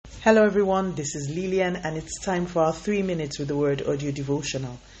Hello everyone, this is Lillian and it's time for our 3 minutes with the word audio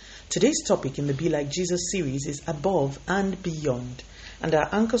devotional. Today's topic in the Be Like Jesus series is above and beyond, and our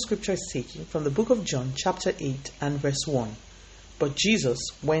anchor scripture is taken from the book of John chapter 8 and verse 1. But Jesus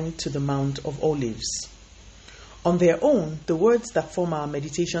went to the Mount of Olives. On their own, the words that form our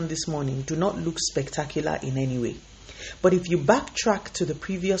meditation this morning do not look spectacular in any way. But if you backtrack to the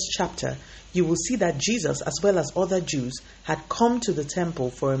previous chapter, you will see that Jesus, as well as other Jews, had come to the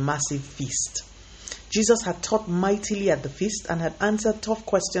temple for a massive feast. Jesus had taught mightily at the feast and had answered tough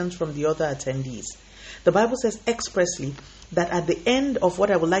questions from the other attendees. The Bible says expressly that at the end of what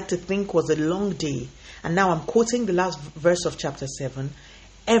I would like to think was a long day, and now I'm quoting the last verse of chapter 7,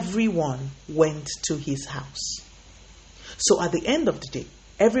 everyone went to his house. So at the end of the day,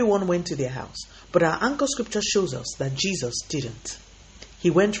 everyone went to their house. But our anchor scripture shows us that Jesus didn't. He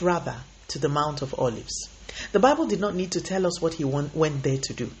went rather to the Mount of Olives. The Bible did not need to tell us what he went there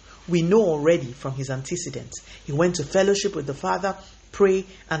to do. We know already from his antecedents. He went to fellowship with the Father, pray,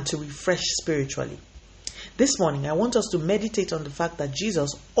 and to refresh spiritually. This morning, I want us to meditate on the fact that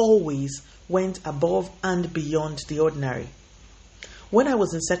Jesus always went above and beyond the ordinary. When I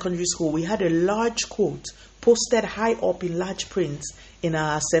was in secondary school, we had a large quote posted high up in large print in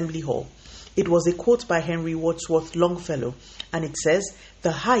our assembly hall. It was a quote by Henry Wadsworth Longfellow, and it says,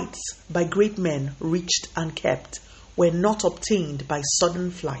 "The heights by great men reached and kept were not obtained by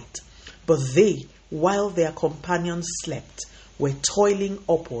sudden flight, but they, while their companions slept, were toiling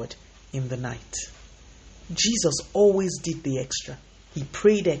upward in the night." Jesus always did the extra. He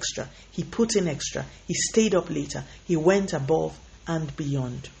prayed extra. He put in extra. He stayed up later. He went above and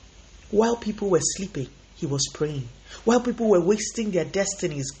beyond. While people were sleeping, he was praying. While people were wasting their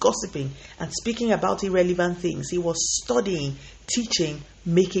destinies, gossiping, and speaking about irrelevant things, he was studying, teaching,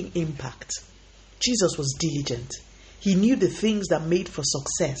 making impact. Jesus was diligent. He knew the things that made for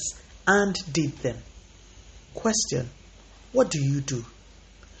success and did them. Question: what do you do?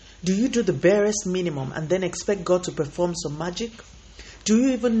 Do you do the barest minimum and then expect God to perform some magic? Do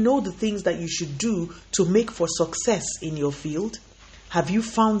you even know the things that you should do to make for success in your field? Have you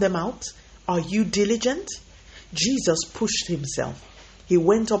found them out? Are you diligent? Jesus pushed himself. He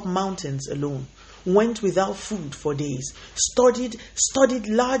went up mountains alone, went without food for days, studied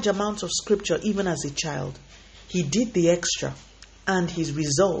large amounts of scripture even as a child. He did the extra, and his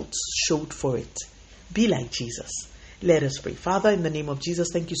results showed for it. Be like Jesus. Let us pray. Father, in the name of Jesus,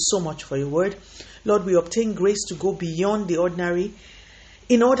 thank you so much for your word. Lord, we obtain grace to go beyond the ordinary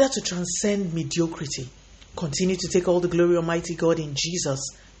in order to transcend mediocrity. Continue to take all the glory, Almighty God, in Jesus'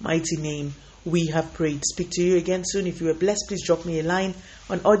 mighty name. We have prayed. Speak to you again soon. If you were blessed, please drop me a line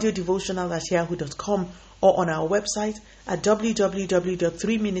on audiodevotional@yahoo.com or on our website at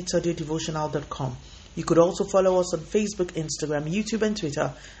www.3minutesaudiodevotional.com. You could also follow us on Facebook, Instagram, YouTube, and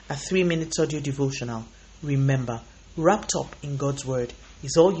Twitter at 3 Minutes Audio Devotional. Remember, wrapped up in God's Word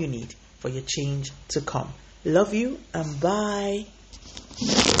is all you need for your change to come. Love you and bye.